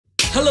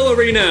Hello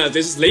Arena,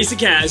 this is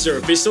LazyCast, your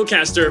official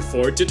caster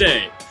for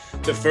today.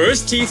 The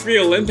first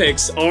T3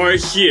 Olympics are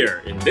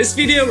here. In this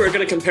video, we're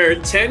gonna compare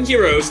 10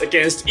 heroes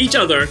against each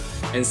other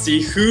and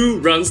see who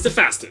runs the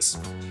fastest.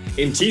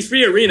 In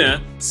T3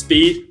 Arena,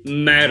 speed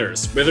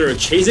matters. Whether you're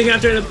chasing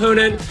after an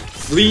opponent,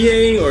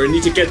 fleeing, or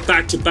need to get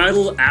back to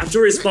battle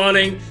after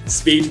respawning,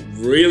 speed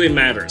really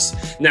matters.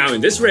 Now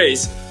in this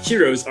race,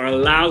 heroes are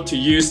allowed to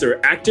use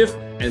their active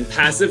and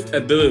passive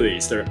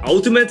abilities. Their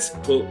ultimates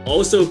will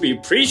also be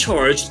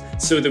pre-charged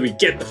so that we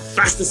get the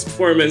fastest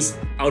performance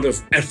out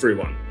of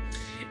everyone.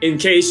 In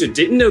case you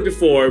didn't know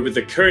before, with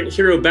the current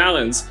hero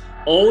balance,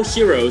 all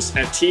heroes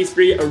at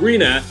T3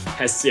 Arena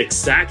has the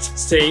exact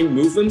same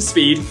movement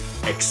speed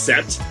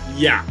except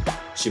Ya.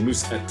 She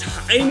moves a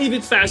tiny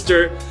bit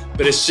faster,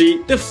 but is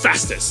she the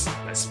fastest?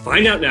 Let's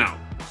find out now.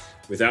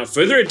 Without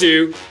further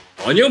ado,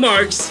 on your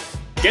marks,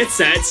 get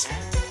set,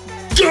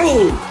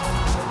 go!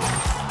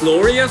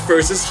 Gloria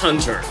versus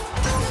Hunter.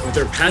 With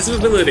her passive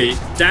ability,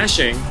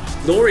 Dashing,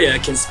 Gloria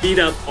can speed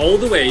up all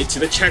the way to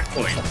the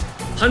checkpoint.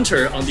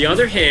 Hunter, on the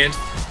other hand,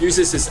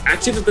 uses his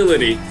active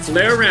ability,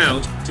 Flare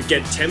Around, to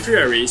get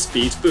temporary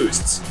speed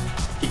boosts.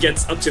 He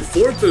gets up to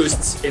 4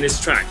 boosts in his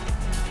track.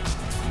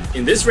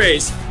 In this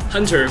race,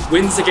 Hunter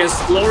wins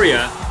against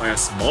Gloria by a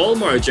small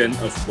margin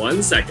of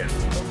 1 second.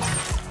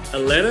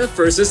 Aletta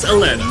versus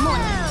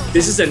Aletta.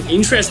 This is an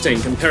interesting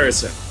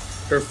comparison.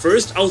 Her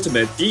first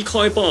ultimate,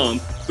 Decoy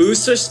Bomb,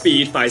 boosts her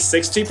speed by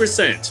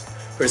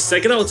 60%. Her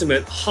second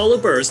ultimate, Hollow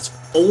Burst,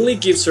 only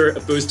gives her a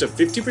boost of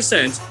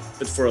 50%,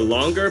 but for a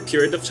longer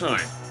period of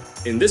time.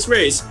 In this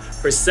race,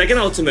 her second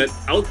ultimate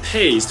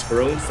outpaced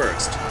her own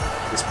first.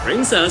 This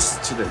brings us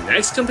to the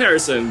next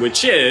comparison,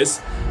 which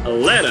is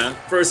Aletta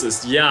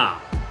versus Ya.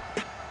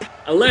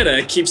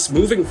 Aletta keeps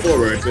moving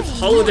forward with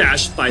Hollow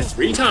Dash by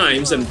 3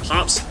 times and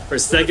pops her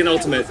second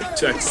ultimate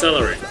to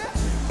accelerate.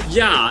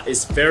 Ya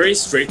is very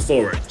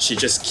straightforward. She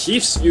just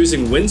keeps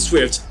using Wind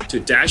Swift to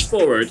dash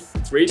forward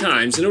 3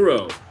 times in a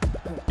row.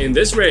 In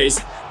this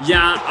race,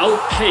 Ya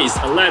outpaced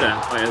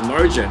Aletta by a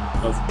margin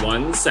of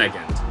 1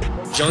 second.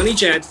 Johnny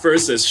Jet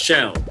versus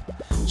Shell.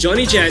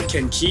 Johnny Jet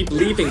can keep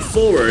leaping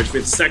forward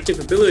with his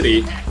active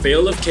ability,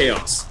 Veil of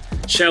Chaos.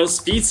 Shell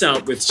speeds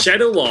up with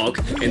Shadow Walk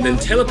and then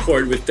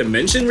teleport with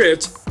Dimension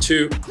Rift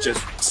to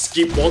just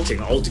keep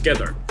walking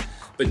altogether.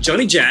 But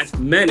Johnny Jet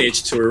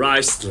managed to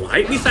arrive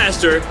slightly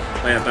faster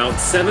by about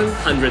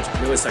 700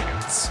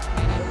 milliseconds.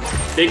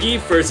 Diggy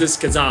versus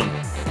Kazama.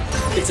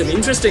 It's an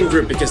interesting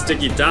group because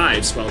Diggy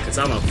dives while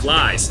Kazama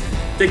flies.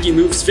 Diggy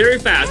moves very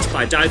fast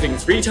by diving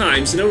 3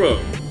 times in a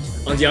row.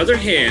 On the other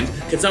hand,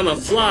 Kazama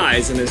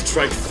flies and is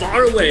struck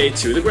far away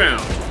to the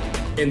ground.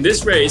 In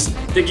this race,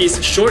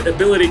 Diggy's short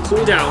ability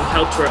cooldown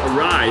helped her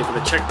arrive at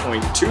the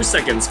checkpoint 2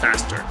 seconds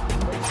faster.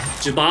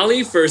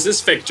 Jabali versus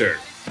Victor.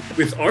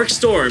 With Arc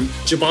Storm,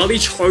 Jabali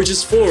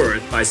charges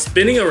forward by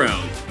spinning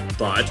around,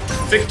 but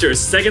Victor's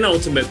second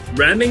ultimate,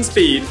 Ramming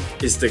Speed,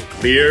 is the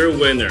clear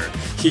winner.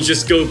 He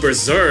just goes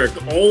berserk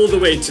all the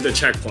way to the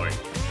checkpoint.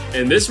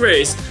 In this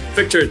race,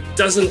 Victor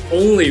doesn't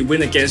only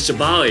win against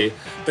Jabali,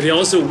 but he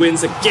also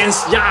wins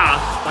against Ya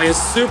by a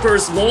super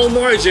small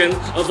margin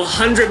of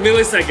 100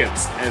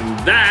 milliseconds, and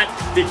that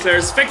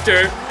declares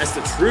Victor as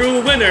the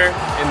true winner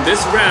in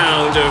this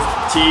round of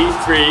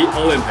T3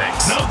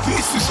 Olympics. Now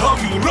this is how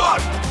you run!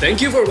 Thank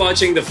you for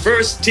watching the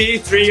first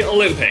T3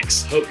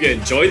 Olympics. Hope you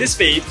enjoyed this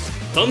feed.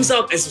 Thumbs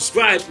up and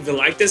subscribe if you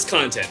like this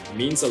content. It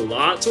means a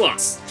lot to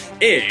us.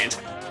 And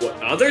what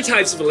other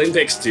types of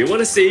Olympics do you want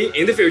to see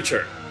in the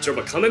future? Drop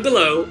a comment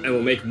below and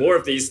we'll make more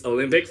of these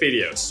Olympic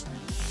videos.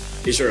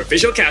 It's your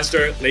official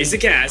caster,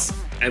 LazyCast,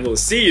 and we'll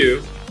see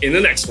you in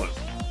the next one.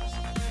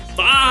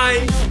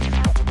 Bye!